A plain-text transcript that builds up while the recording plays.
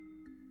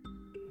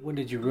When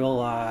did you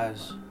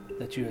realize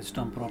that you had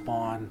stumbled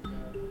upon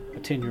a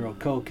 10-year-old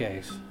cold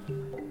case?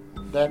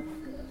 That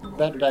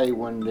that day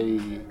when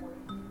the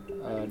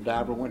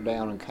diver went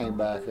down and came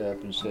back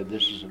up and said,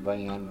 "This is a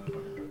van,"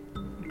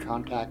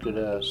 contacted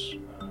us.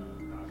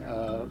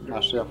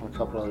 Myself and a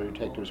couple other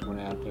detectives went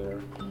out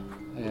there,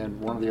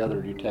 and one of the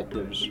other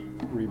detectives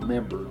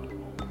remembered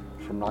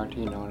from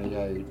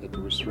 1998 that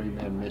there was three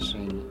men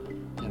missing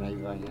in a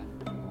van.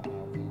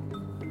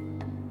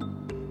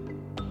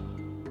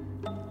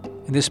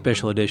 In this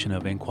special edition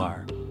of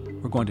Inquirer,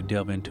 we're going to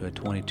delve into a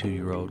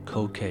 22-year-old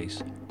cold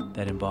case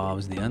that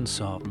involves the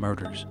unsolved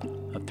murders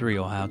of three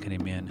Ohio County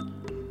men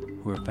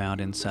who were found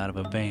inside of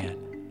a van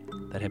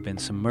that had been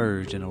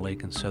submerged in a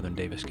lake in southern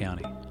Davis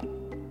County.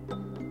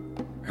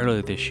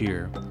 Earlier this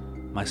year,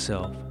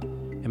 myself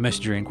and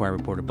Messenger Inquirer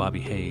reporter Bobby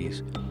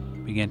Hayes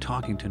began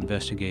talking to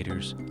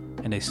investigators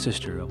and a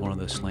sister of one of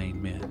the slain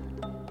men.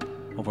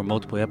 Over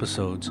multiple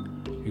episodes,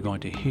 you're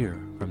going to hear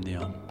from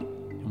them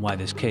and why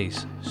this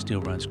case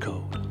still runs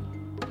cold.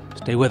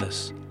 Stay with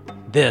us.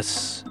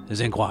 This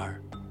is Inquirer.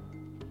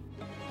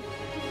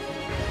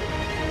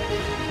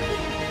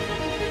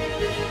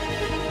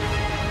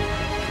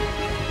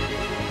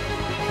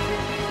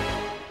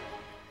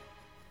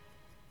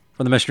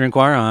 From the Messenger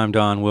Inquirer, I'm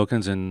Don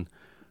Wilkins, and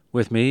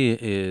with me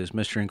is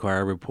Messenger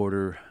Inquirer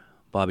reporter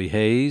Bobby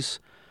Hayes.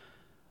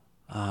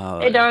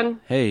 Hey,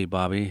 Don. Hey,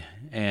 Bobby.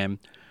 And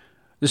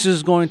this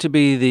is going to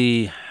be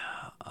the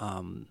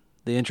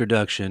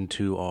introduction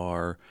to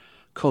our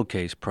cold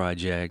case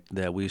project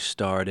that we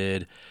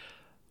started,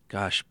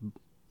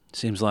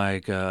 seems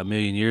like a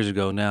million years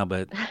ago now,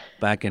 but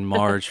back in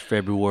March,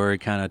 February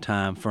kind of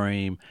time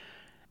frame.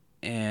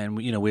 And,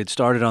 we had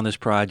started on this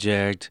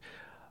project,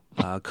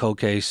 cold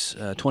case,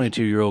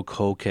 22-year-old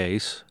cold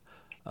case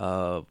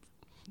of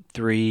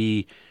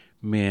three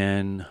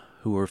men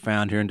who were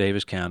found here in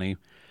Davis County.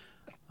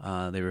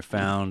 They were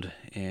found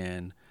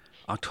in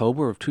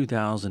October of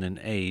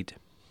 2008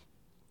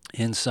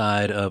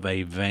 inside of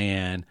a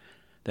van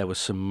that was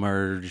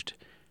submerged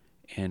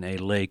in a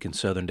lake in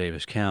southern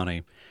Davis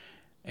County.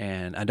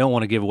 And I don't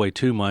want to give away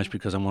too much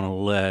because I'm going to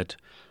let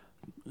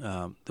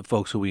the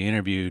folks who we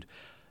interviewed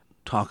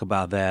talk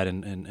about that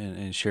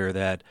and share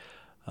that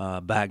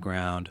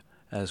background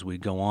as we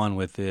go on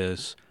with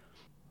this.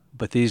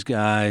 But these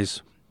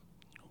guys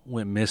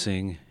went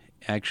missing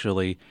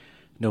actually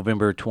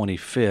November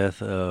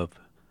 25th of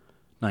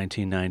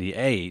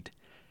 1998.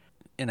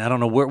 And I don't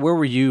know, where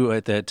were you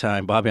at that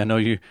time, Bobby? I know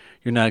you're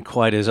not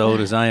quite as old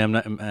as I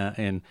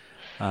am.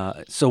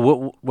 So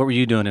what were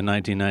you doing in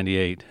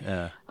 1998?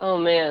 Oh,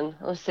 man.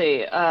 Let's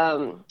see.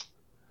 In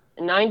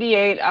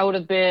 98, I would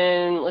have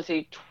been,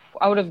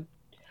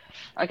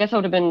 I guess I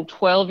would have been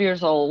 12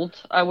 years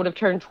old. I would have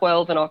turned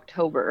 12 in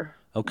October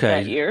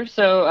that year.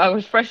 So I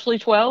was freshly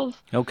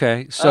 12.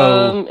 Okay.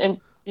 So,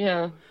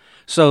 yeah.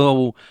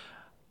 So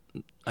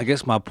I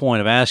guess my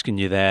point of asking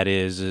you that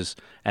is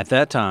at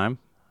that time,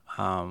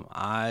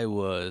 I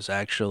was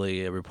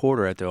actually a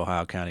reporter at the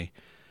Ohio County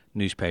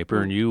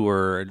newspaper, and you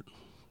were,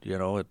 a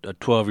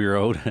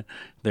 12-year-old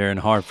there in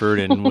Hartford,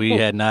 and we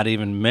had not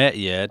even met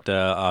yet,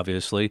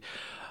 obviously.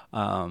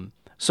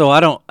 So I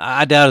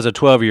doubt as a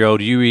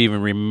 12-year-old you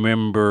even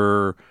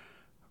remember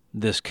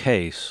this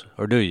case,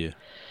 or do you?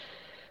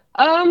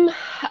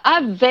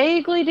 I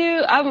vaguely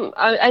do.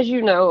 As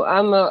you know,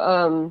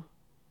 I'm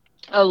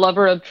a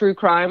lover of true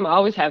crime. I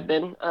always have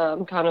been.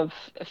 Kind of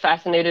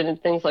fascinated in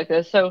things like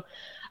this. So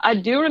I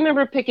do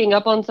remember picking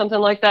up on something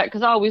like that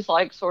because I always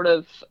like sort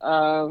of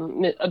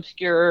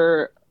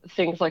obscure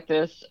things like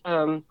this.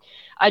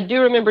 I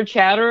do remember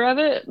chatter of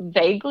it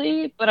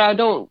vaguely, but I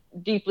don't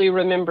deeply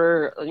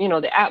remember,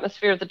 the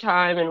atmosphere at the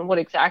time and what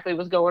exactly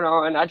was going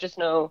on. I just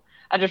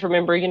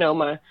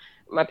remember,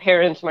 my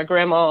parents, my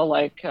grandma,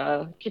 like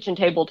kitchen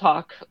table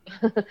talk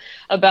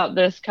about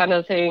this kind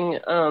of thing.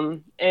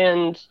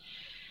 And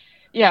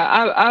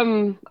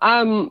yeah,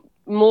 I'm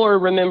more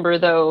remember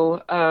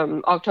though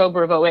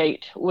October of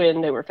 '08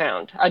 when they were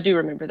found. I do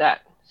remember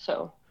that.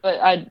 So, but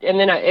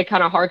it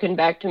kind of harkened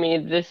back to me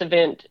this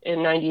event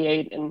in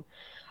 '98, and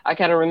I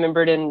kind of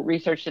remembered and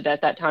researched it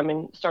at that time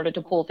and started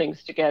to pull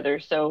things together.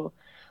 So,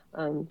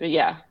 but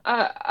yeah,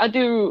 I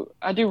do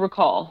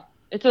recall.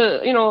 It's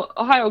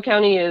Ohio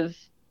County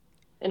is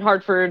in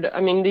Hartford.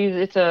 I mean,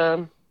 it's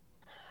a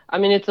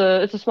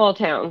small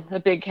town, a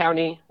big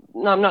county.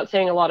 No, I'm not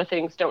saying a lot of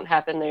things don't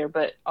happen there,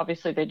 but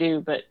obviously they do.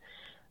 But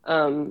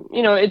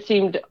it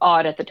seemed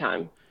odd at the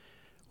time.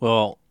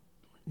 Well,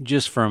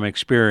 just from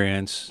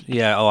experience,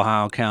 yeah,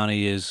 Ohio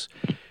County is,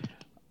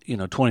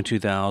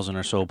 22,000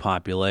 or so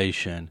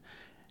population,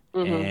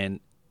 Mm-hmm.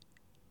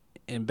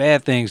 and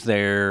bad things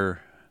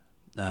there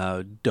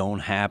don't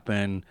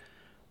happen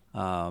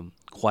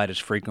quite as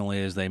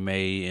frequently as they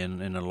may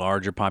in a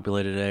larger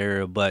populated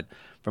area. But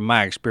from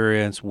my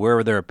experience,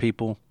 wherever there are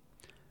people,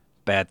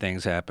 bad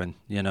things happen,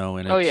 and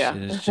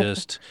it's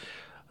just,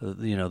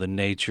 the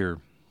nature,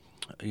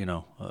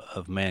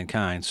 of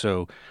mankind.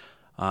 So,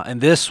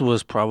 and this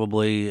was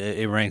probably,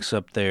 it ranks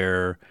up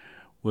there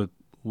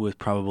with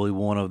probably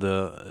one of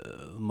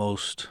the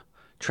most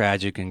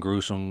tragic and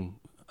gruesome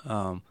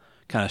kind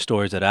of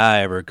stories that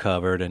I ever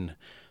covered. And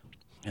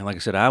like I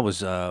said, I was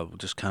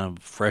just kind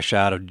of fresh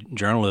out of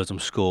journalism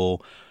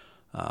school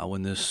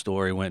when this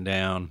story went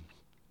down.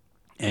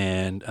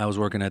 And I was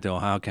working at the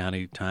Ohio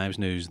County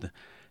Times-News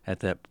at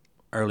that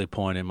early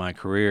point in my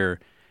career.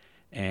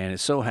 And it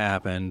so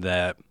happened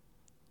that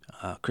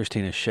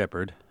Christina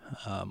Shepard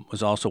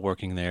was also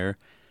working there.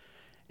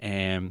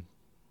 And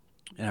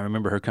I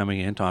remember her coming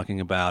in talking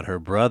about her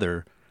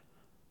brother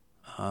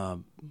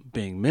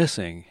being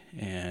missing.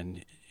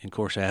 And, of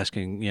course,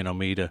 asking,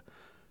 me to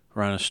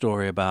run a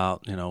story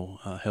about,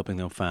 helping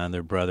them find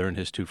their brother and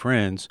his two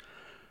friends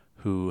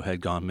who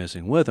had gone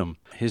missing with him.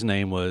 His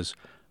name was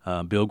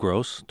Bill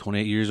Gross,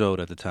 28 years old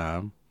at the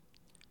time,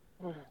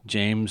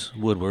 James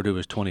Woodward, who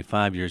was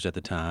 25 years at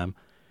the time,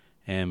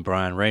 and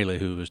Brian Rayleigh,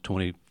 who was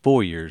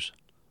 24 years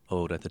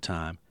old at the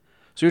time.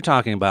 So you're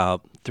talking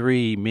about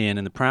three men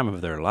in the prime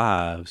of their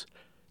lives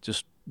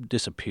just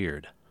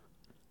disappeared.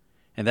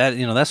 And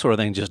that sort of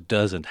thing just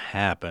doesn't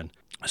happen.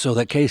 So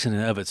that case in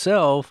and of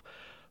itself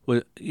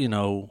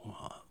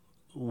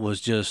was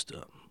just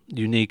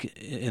unique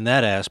in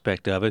that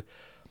aspect of it.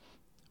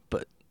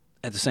 But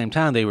at the same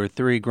time, they were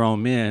three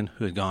grown men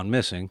who had gone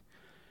missing.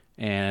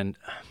 And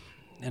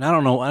I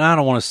don't know, and I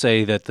don't want to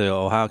say that the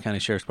Ohio County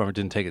Sheriff's Department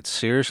didn't take it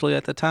seriously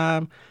at the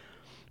time,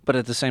 but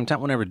at the same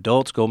time, whenever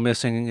adults go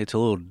missing, it's a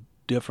little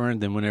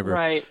different than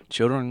whenever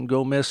children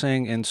go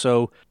missing. And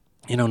so,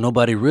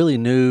 nobody really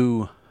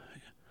knew,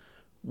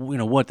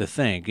 what to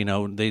think.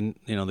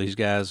 These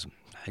guys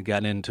had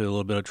gotten into a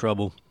little bit of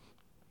trouble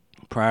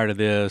prior to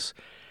this,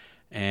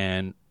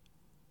 but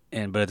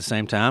at the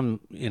same time,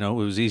 it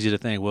was easy to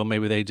think, well,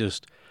 maybe they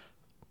just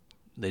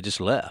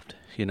left,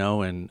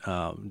 and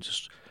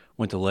just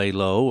went to lay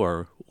low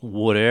or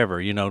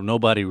whatever.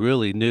 Nobody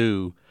really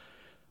knew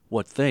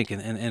what to think.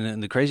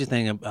 And the crazy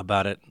thing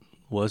about it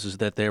is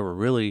that there were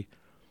really,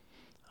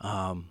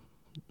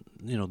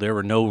 there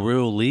were no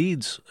real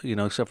leads,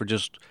 except for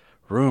just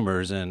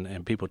rumors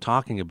and people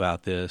talking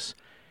about this.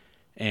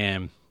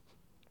 And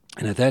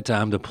at that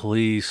time, the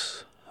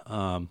police,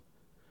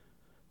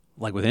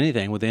 like with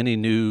anything, with any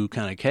new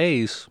kind of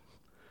case,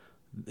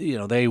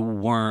 they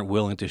weren't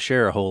willing to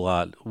share a whole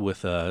lot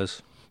with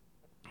us.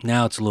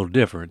 Now it's a little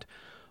different,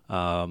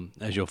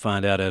 as you'll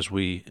find out as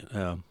we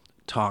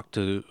talk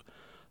to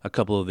a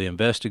couple of the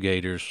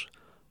investigators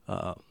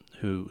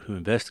who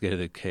investigated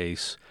the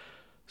case.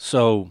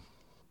 So,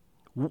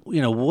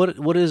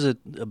 what is it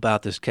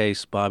about this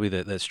case, Bobby,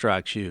 that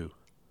strikes you?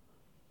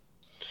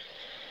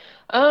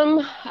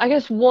 I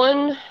guess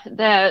one,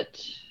 that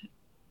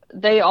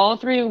they all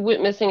three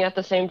went missing at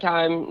the same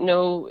time.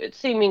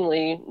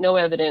 Seemingly no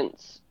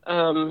evidence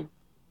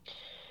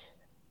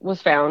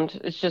was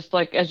found. It's just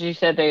like, as you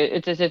said,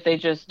 it's as if they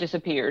just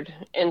disappeared.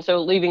 And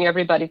so leaving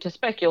everybody to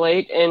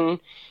speculate and,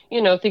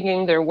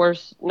 thinking their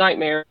worst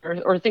nightmare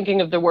or thinking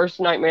of the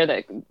worst nightmare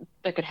that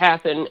could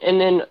happen.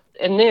 And then,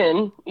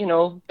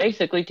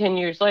 basically 10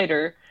 years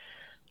later,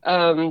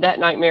 that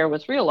nightmare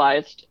was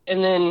realized.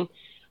 And then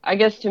I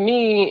guess to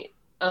me,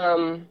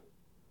 the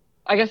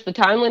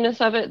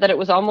timeliness of it, that it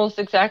was almost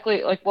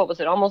exactly,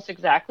 almost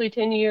exactly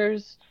 10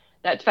 years.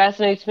 That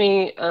fascinates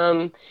me.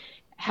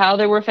 How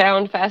they were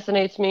found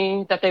fascinates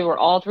me. That they were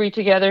all three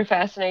together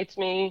fascinates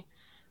me.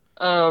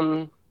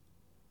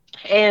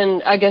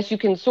 And I guess you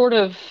can sort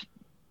of,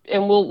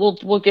 and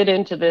we'll get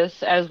into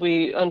this as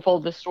we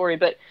unfold this story,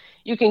 but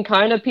you can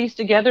kind of piece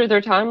together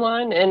their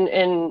timeline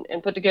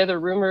and put together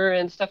rumor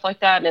and stuff like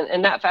that.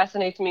 And that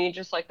fascinates me,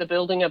 just like the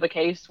building of a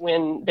case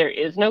when there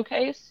is no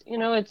case.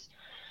 It's,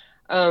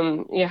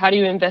 how do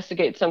you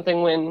investigate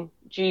something when,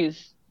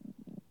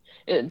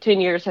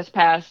 10 years has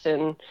passed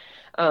and,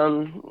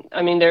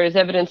 there is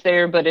evidence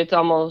there, but it's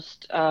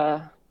almost,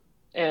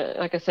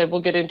 like I said,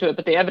 we'll get into it,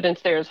 but the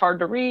evidence there is hard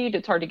to read.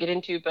 It's hard to get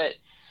into, but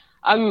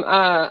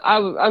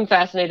I'm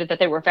fascinated that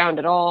they were found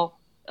at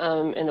all.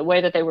 And the way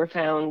that they were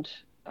found,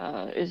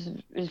 is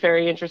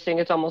very interesting.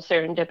 It's almost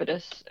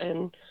serendipitous.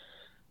 And,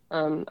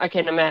 I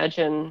can't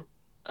imagine,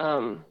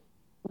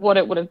 what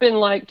it would have been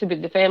like to be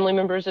the family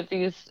members of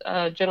these,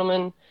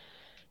 gentlemen.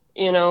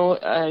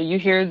 You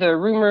hear the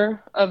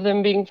rumor of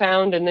them being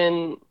found, and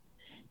then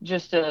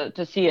just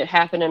to see it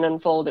happen and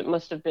unfold, it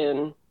must have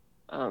been,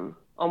 on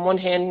one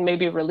hand,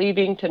 maybe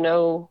relieving to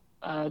know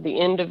the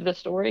end of the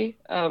story,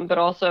 but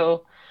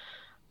also,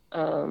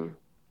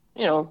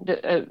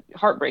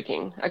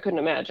 heartbreaking. I couldn't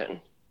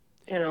imagine,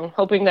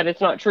 hoping that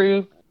it's not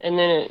true, and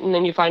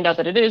then you find out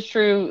that it is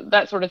true.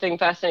 That sort of thing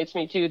fascinates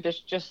me too.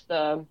 Just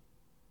the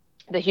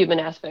human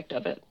aspect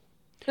of it,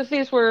 because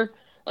these were,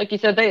 like you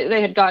said,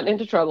 they had gotten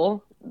into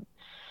trouble.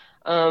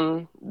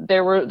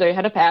 They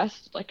had a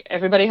past, like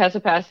everybody has a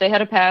past. They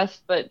had a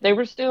past, but they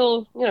were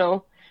still,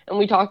 and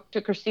we talked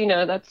to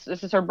Christina.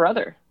 This is her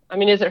brother.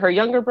 Is it her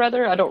younger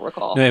brother? I don't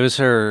recall. No, it was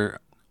her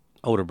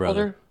older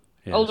brother.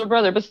 Older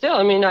brother, but still,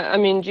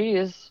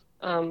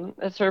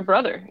 it's her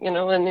brother,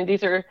 and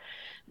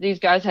these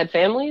guys had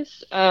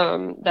families,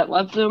 that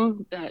loved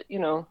them, that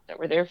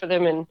were there for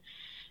them. And,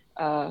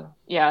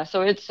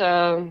 so it's,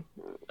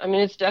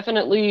 it's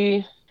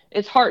definitely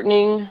it's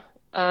heartening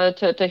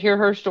to hear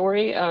her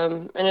story,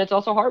 and it's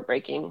also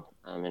heartbreaking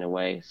in a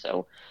way.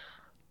 So,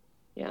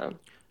 yeah.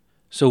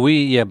 So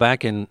we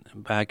back in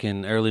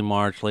early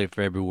March, late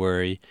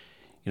February,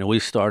 we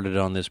started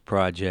on this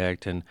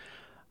project, and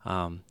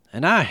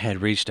I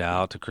had reached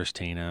out to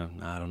Christina.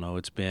 I don't know,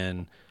 it's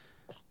been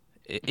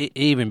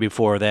even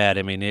before that.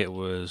 I mean, it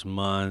was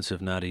months, if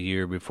not a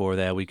year before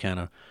that. We kind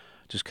of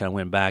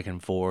went back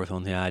and forth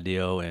on the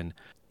idea, and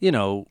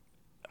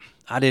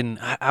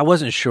I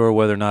wasn't sure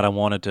whether or not I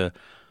wanted to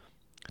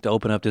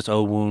open up this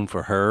old wound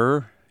for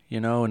her,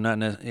 and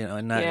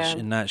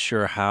not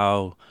sure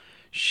how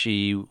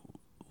she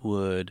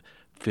would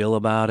feel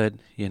about it.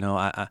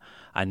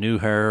 I knew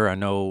her. I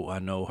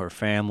know her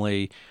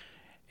family,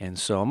 and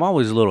so I'm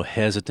always a little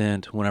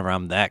hesitant whenever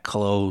I'm that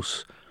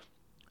close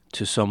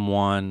to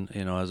someone,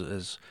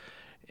 as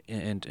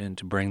and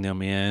to bring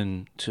them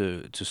in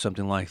to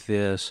something like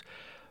this.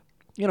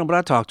 But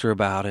I talked to her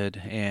about it,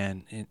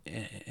 and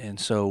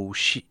so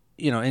she,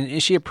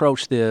 and she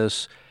approached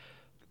this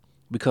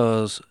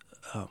because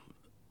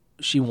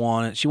she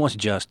wants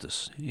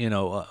justice,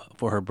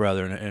 for her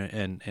brother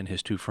and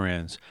his two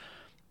friends.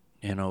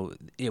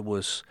 It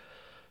was,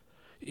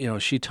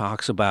 she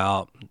talks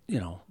about,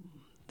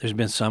 there's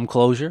been some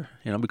closure,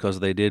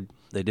 because they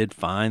did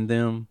find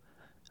them,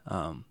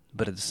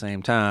 but at the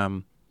same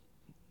time,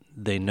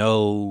 they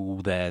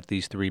know that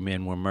these three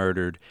men were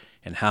murdered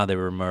and how they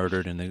were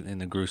murdered in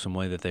the gruesome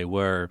way that they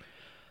were.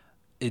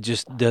 It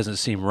just doesn't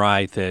seem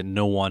right that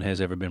no one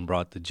has ever been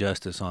brought to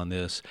justice on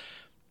this.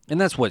 And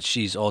that's what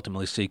she's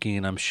ultimately seeking,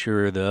 and I'm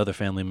sure the other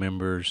family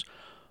members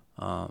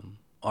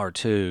are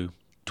too.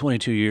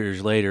 22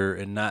 years later,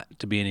 and not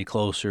to be any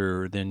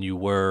closer than you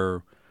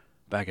were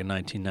back in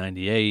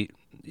 1998,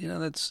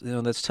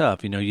 that's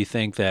tough. You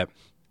think that,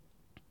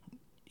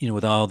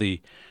 with all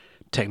the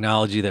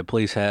technology that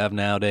police have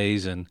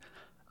nowadays and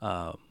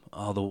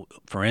all the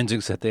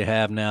forensics that they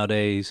have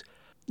nowadays,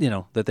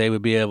 that they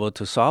would be able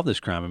to solve this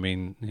crime. I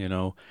mean,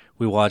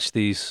 we watch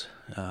these,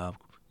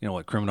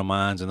 what Criminal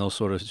Minds and those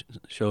sort of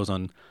shows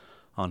on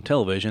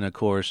television. Of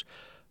course,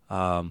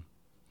 that's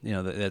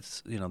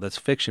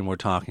fiction we're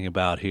talking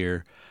about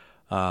here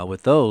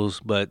with those,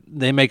 but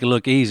they make it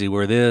look easy.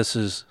 Where this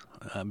is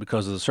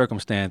because of the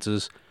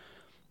circumstances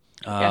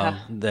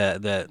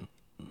that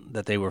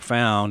they were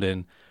found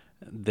and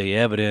the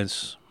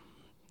evidence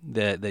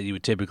that you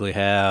would typically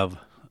have,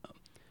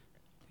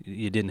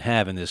 you didn't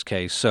have in this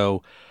case.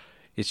 So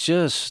it's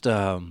just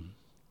and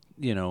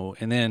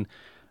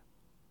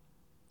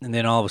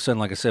then all of a sudden,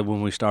 like I said,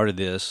 when we started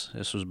this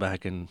was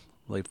back in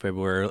late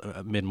February,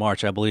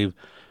 mid-March, I believe.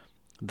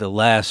 The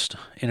last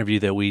interview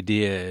that we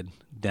did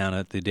down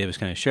at the Davis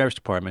County Sheriff's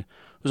Department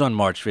was on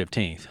March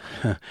 15th.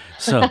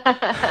 so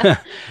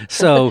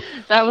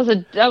that was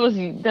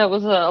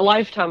a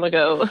lifetime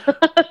ago.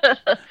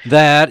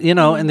 that,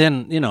 and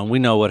then, we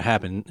know what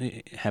happened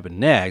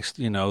next.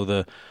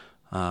 The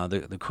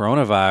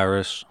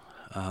coronavirus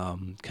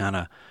kind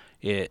of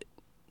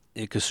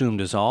it consumed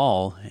us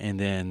all, and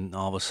then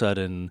all of a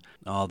sudden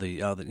all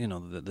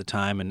the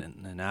time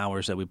and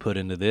hours that we put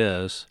into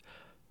this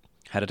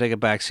had to take a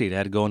back seat. It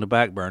had to go on the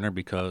back burner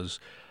because,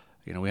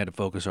 we had to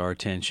focus our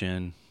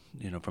attention,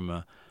 from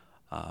a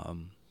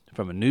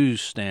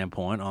news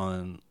standpoint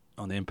on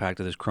the impact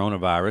of this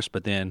coronavirus.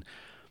 But then,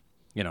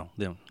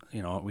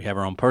 we have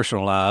our own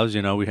personal lives.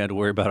 We had to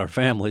worry about our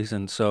families,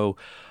 and so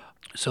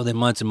then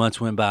months and months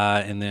went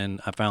by, and then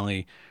I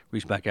finally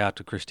reached back out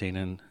to Christine,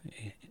 and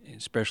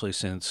especially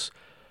since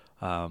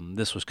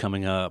this was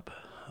coming up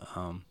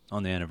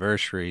on the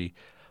anniversary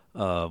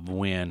of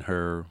when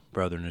her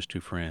brother and his two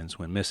friends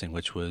went missing,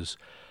 which was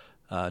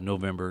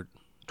November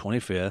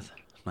 25th,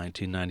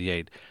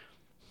 1998.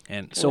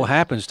 And so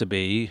happens to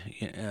be,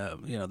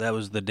 that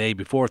was the day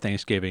before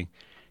Thanksgiving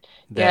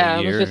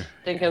that year. I was just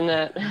thinking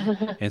that.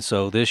 And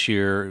so this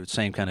year,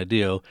 same kind of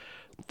deal.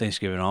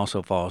 Thanksgiving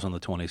also falls on the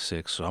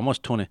 26th, so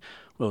almost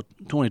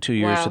 22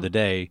 years to the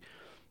day.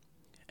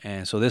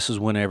 And so this is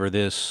whenever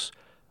this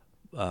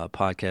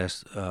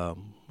podcast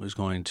was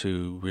going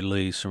to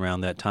release,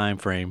 around that time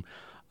frame.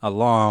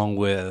 Along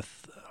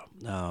with,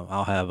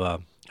 I'll have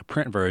a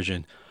print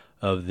version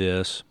of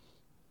this,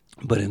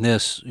 but in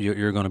this,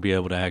 you're going to be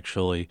able to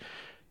actually,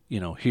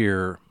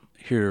 hear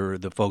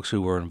the folks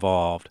who were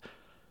involved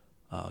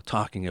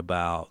talking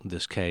about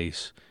this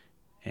case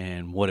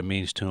and what it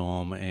means to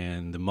them,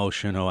 and the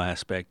emotional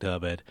aspect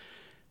of it,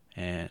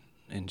 and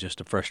just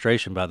the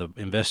frustration by the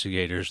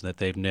investigators that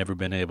they've never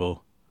been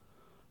able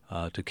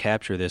to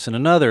capture this. And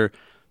another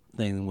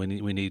thing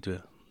we need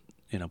to,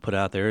 put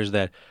out there is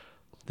that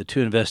the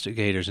two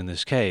investigators in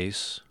this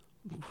case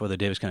for the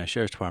Davis County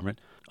Sheriff's Department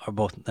are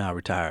both now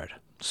retired.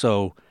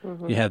 So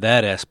you have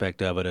that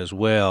aspect of it as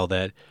well,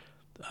 that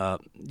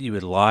you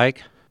would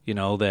like,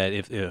 that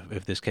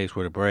if this case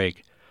were to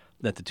break,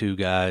 that the two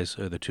guys,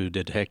 or the two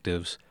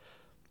detectives,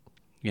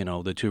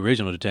 the two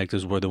original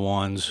detectives, were the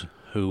ones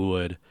who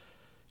would,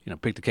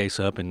 pick the case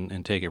up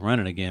and take it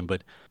running again.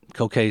 But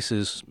cold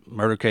cases,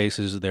 murder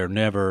cases, they're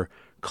never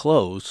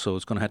closed, so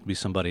it's going to have to be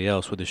somebody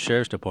else with the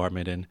Sheriff's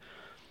Department. And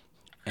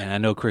And I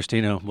know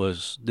Christina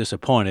was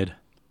disappointed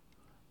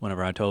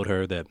whenever I told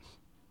her that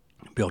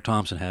Bill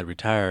Thompson had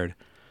retired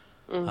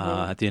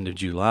at the end of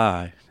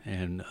July.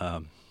 And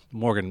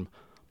Morgan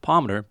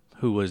Palmer,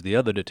 who was the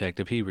other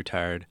detective, he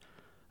retired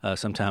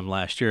sometime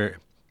last year.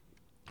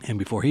 And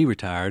before he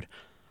retired,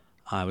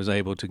 I was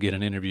able to get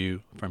an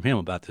interview from him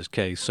about this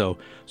case. So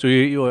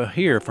you'll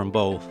hear from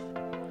both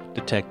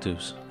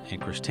detectives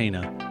and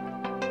Christina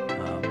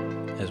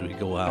as we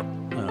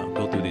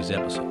go through these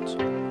episodes.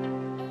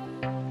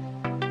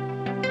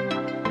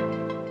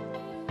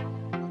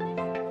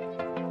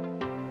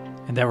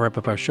 And that wraps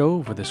up our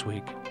show for this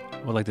week.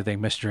 We'd like to thank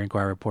Messenger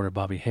Inquiry reporter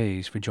Bobby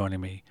Hayes for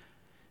joining me.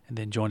 And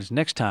then join us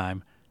next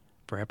time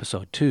for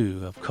episode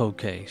 2 of Cold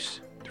Case,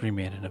 3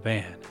 Men in a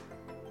Van.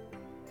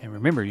 And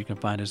remember, you can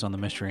find us on the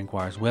Mystery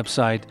Inquirer's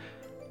website,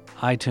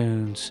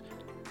 iTunes,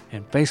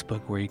 and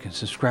Facebook, where you can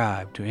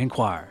subscribe to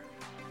Inquire.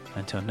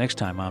 Until next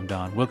time, I'm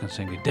Don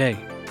Wilkinson. Good day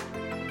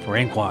for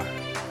Inquire.